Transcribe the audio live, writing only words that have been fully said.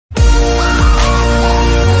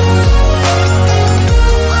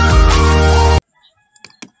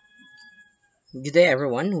Good day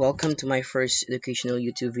everyone, welcome to my first educational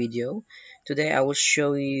YouTube video. Today I will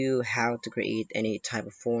show you how to create any type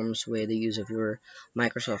of forms with the use of your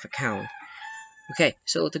Microsoft account. Okay,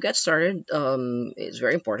 so to get started, it's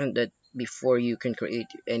very important that before you can create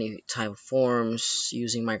any type of forms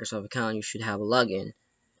using Microsoft account, you should have a login,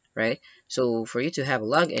 right? So for you to have a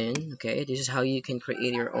login, okay, this is how you can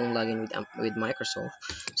create your own login with Microsoft.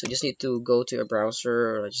 So you just need to go to a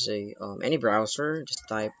browser, or let's say any browser, just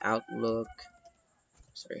type Outlook,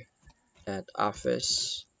 sorry, at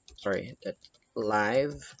office, sorry, at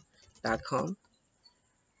live.com.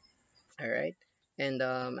 All right. And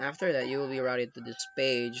after that, you will be routed to this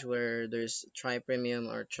page where there's try premium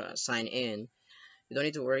or try sign in. You don't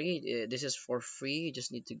need to worry. This is for free. You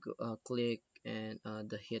just need to go, click and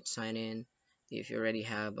the hit sign in if you already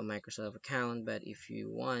have a Microsoft account. But if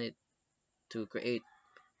you want it to create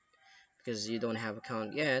because you don't have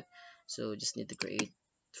account yet, so just need to create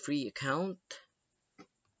free account.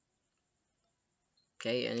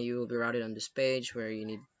 Okay, and you will be routed on this page where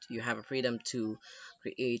you have a freedom to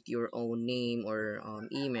create your own name or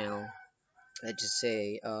email. Let's just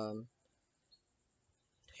say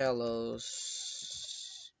hello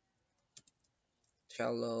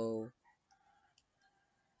hello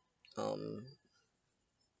um,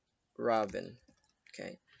 Robin.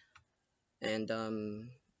 Okay, and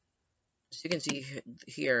as you can see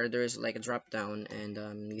here, there's like a drop down,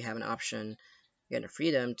 and you have an option. You have the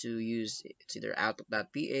freedom to use it's either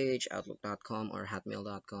outlook.ph, outlook.com, or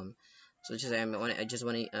hotmail.com. So just I just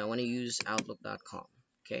want to use outlook.com.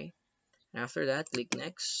 Okay. After that, click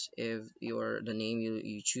next if the name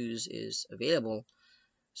you choose is available.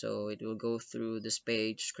 So it will go through this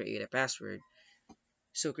page, create a password.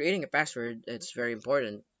 So creating a password, it's very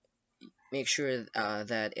important. Make sure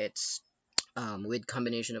that it's with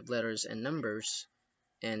combination of letters and numbers.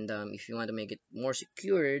 And if you want to make it more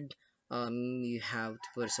secured, you have to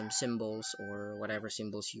put some symbols or whatever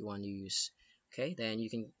symbols you want to use. Okay, then you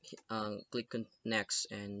can click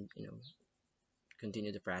next and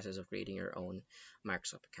continue the process of creating your own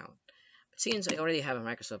Microsoft account. But since I already have a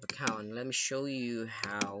Microsoft account, let me show you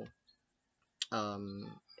how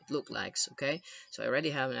it looks like. Okay, so I already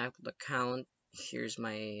have an active account. Here's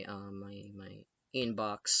my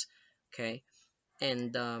inbox. Okay,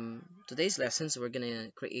 and today's lessons we're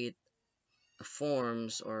gonna create a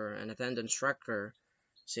forms or an attendance tracker.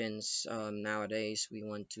 Since nowadays we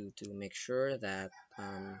want to make sure that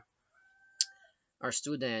our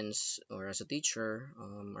students, or as a teacher,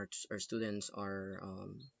 our students are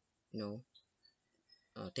you know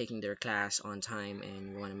taking their class on time,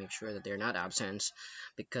 and we want to make sure that they're not absent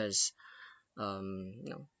because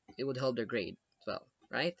it would help their grade as well,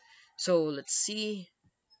 right? So let's see.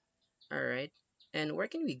 All right, and where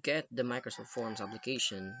can we get the Microsoft Forms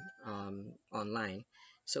application online?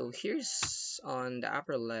 So here's on the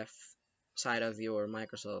upper left side of your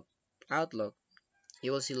Microsoft Outlook,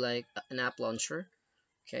 you will see like an app launcher,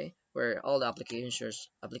 okay, where all the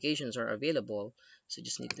applications are available. So you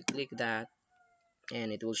just need to click that,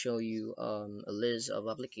 and it will show you a list of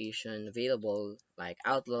application available like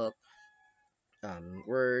Outlook,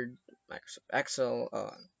 Word, Microsoft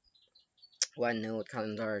Excel, OneNote,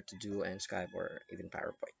 Calendar, To Do, and Skype, or even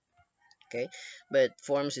PowerPoint. Okay, but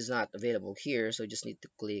Forms is not available here, so you just need to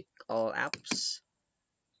click All Apps.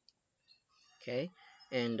 Okay,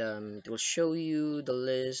 and it will show you the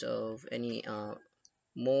list of any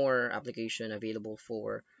more application available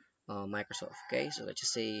for Microsoft. Okay, so let's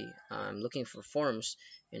just say I'm looking for Forms,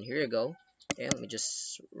 and here you go. Okay, let me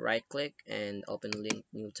just right click and open link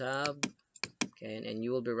new tab. Okay, and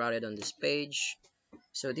you will be routed on this page.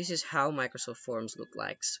 So this is how Microsoft Forms look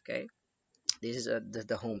like. Okay, this is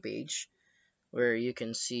the home page where you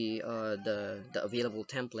can see the available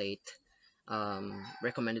template,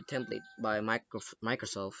 recommended template by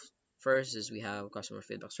Microsoft. First is we have customer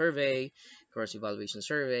feedback survey, course evaluation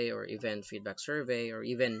survey, or event feedback survey, or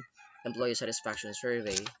even employee satisfaction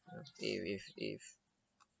survey. If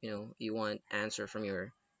you want answer from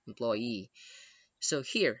your employee. So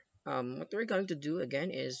here, what we're going to do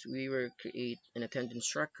again is we will create an attendance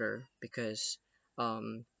tracker because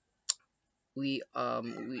um, we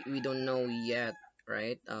don't know yet,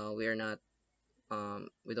 right? We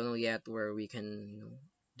don't know yet where we can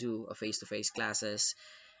do a face-to-face classes,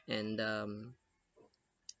 and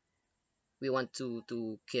we want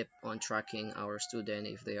to keep on tracking our student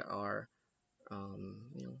if they are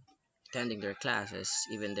attending their classes,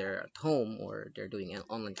 even they're at home or they're doing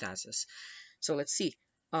online classes. So let's see.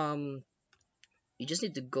 um you just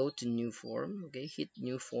need to go to new form. Okay, hit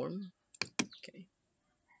new form. Okay,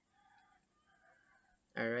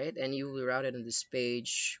 all right, and you will be routed on this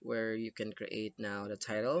page where you can create now the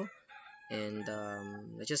title And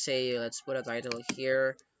let's just say, let's put a title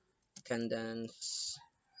here, attendance,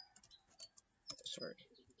 sorry,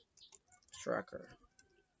 tracker.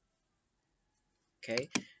 Okay,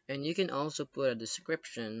 and you can also put a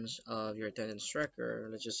descriptions of your attendance tracker.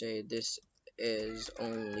 Let's just say this is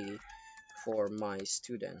only for my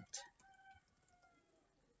student.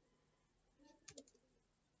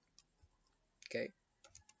 Okay,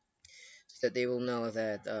 so that they will know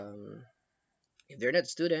that if they're not a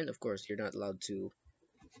student, of course you're not allowed to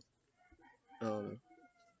um,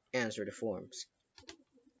 answer the forms.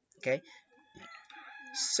 Okay,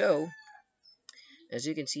 so as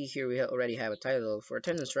you can see here, we already have a title for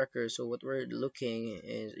attendance tracker. So what we're looking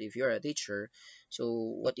is, if you're a teacher, so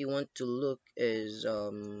what you want to look is,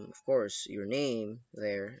 of course, your name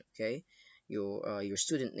there. Okay, your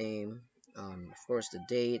student name, of course, the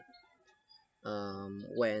date,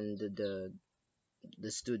 when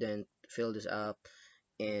the student filled this up,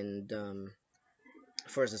 and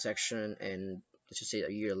first the section, and let's just say a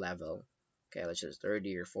year level. Okay, let's just third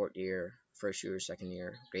year, fourth year, first year, second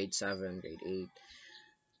year, grade 7, grade 8.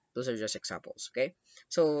 Those are just examples. Okay,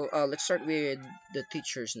 so let's start with the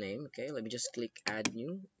teacher's name. Okay, let me just click add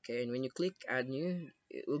new. Okay, and when you click add new,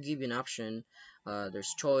 it will give you an option.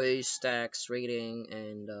 There's choice, text, rating,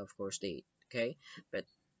 and of course date. Okay, but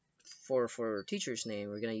for teacher's name,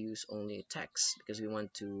 we're gonna use only text because we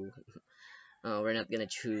want to, we're not gonna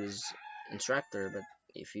choose instructor. But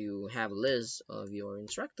if you have a list of your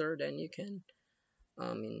instructor, then you can,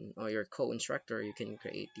 or your co-instructor, you can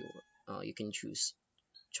create your, you can choose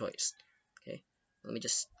choice. Okay, let me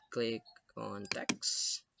just click on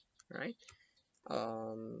text. All right,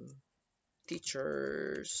 um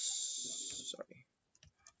teachers, sorry,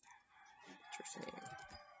 teacher's name.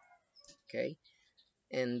 Okay,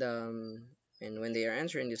 and when they are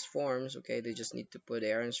answering these forms, okay, they just need to put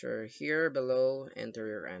their answer here below, enter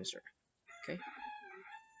your answer. Okay,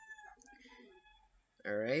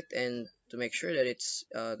 all right, and to make sure that it's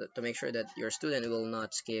to make sure that your student will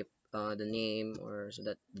not skip the name, or so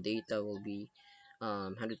that the data will be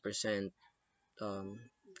 100% um,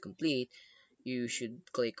 complete, you should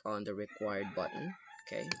click on the required button.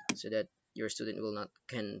 Okay, so that your student will not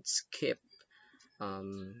can skip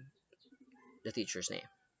um, the teacher's name.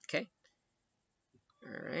 Okay,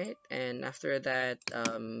 all right, and after that,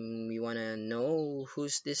 you want to know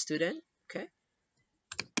who's this student. Okay,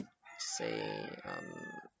 say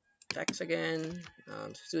text again,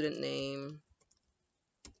 student name.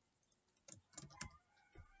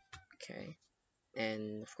 Okay,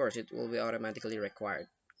 and of course it will be automatically required.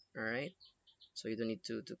 All right, so you don't need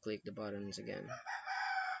to click the buttons again.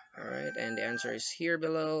 All right, and the answer is here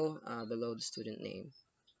below, below the student name.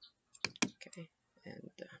 Okay, and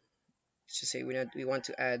let's just say we want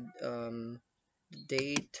to add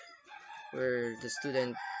date where the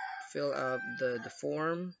student fill out the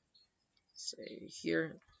form. Say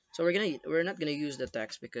here. So we're not gonna use the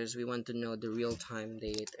text because we want to know the real time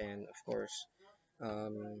date, and of course,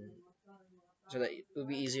 um, so that it will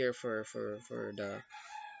be easier for the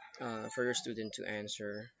for your student to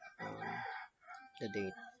answer the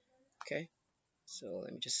date. Okay, so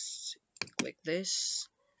let me just click this.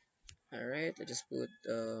 All right, I just put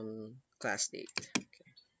class date.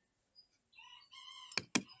 Okay,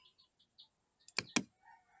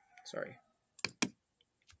 sorry,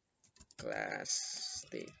 class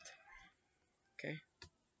date. Okay,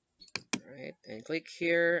 all right, and click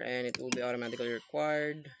here, and it will be automatically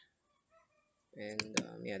required. And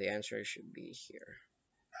yeah, the answer should be here.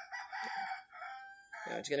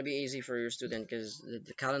 Yeah, it's gonna be easy for your student because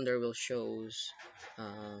the calendar will shows,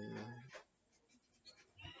 um,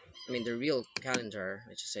 I mean the real calendar.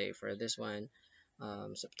 Let's just say for this one,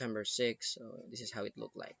 September 6th. So this is how it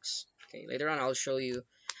look like. Okay, later on I'll show you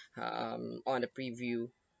on the preview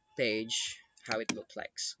page how it looks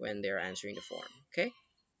like when they're answering the form. Okay,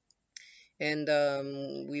 and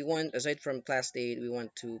we want, aside from class date, we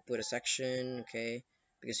want to put a section. Okay,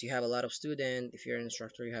 because you have a lot of student. If you're an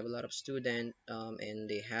instructor, you have a lot of student, and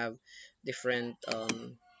they have different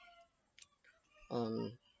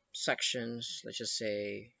um, sections. Let's just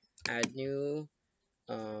say add new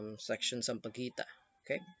section sampagita.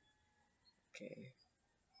 Okay, okay,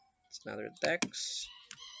 it's another text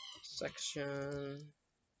section.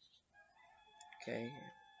 Okay,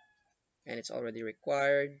 and it's already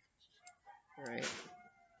required. All right,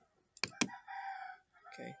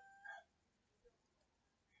 okay,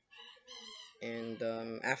 and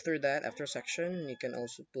after that, after section, you can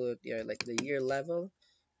also put, yeah, like the year level.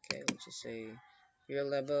 Okay, let's just say year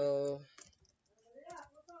level.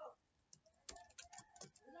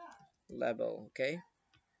 Okay,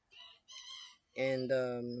 and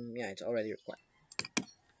yeah, it's already required.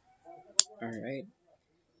 All right.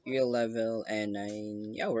 Year level and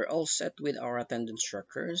nine. Yeah, we're all set with our attendance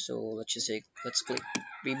tracker. So let's just say let's click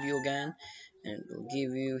preview again, and it'll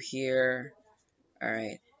give you here. All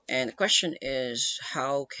right. And the question is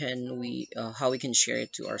how we can share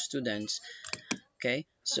it to our students. Okay,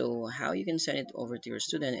 so how you can send it over to your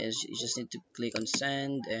student is you just need to click on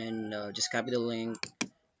send and just copy the link,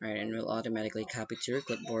 right, and it will automatically copy to your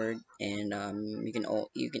clipboard. And you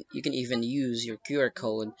can even use your QR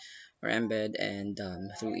code or embed and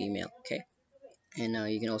through email. Okay, and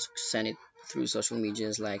you can also send it through social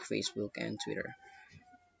medias like Facebook and Twitter.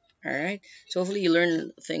 All right, so hopefully you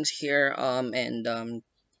learn things here, and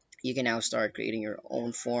you can now start creating your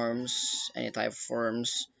own forms, any type of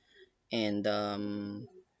forms, and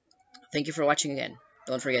thank you for watching again.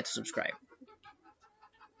 Don't forget to subscribe.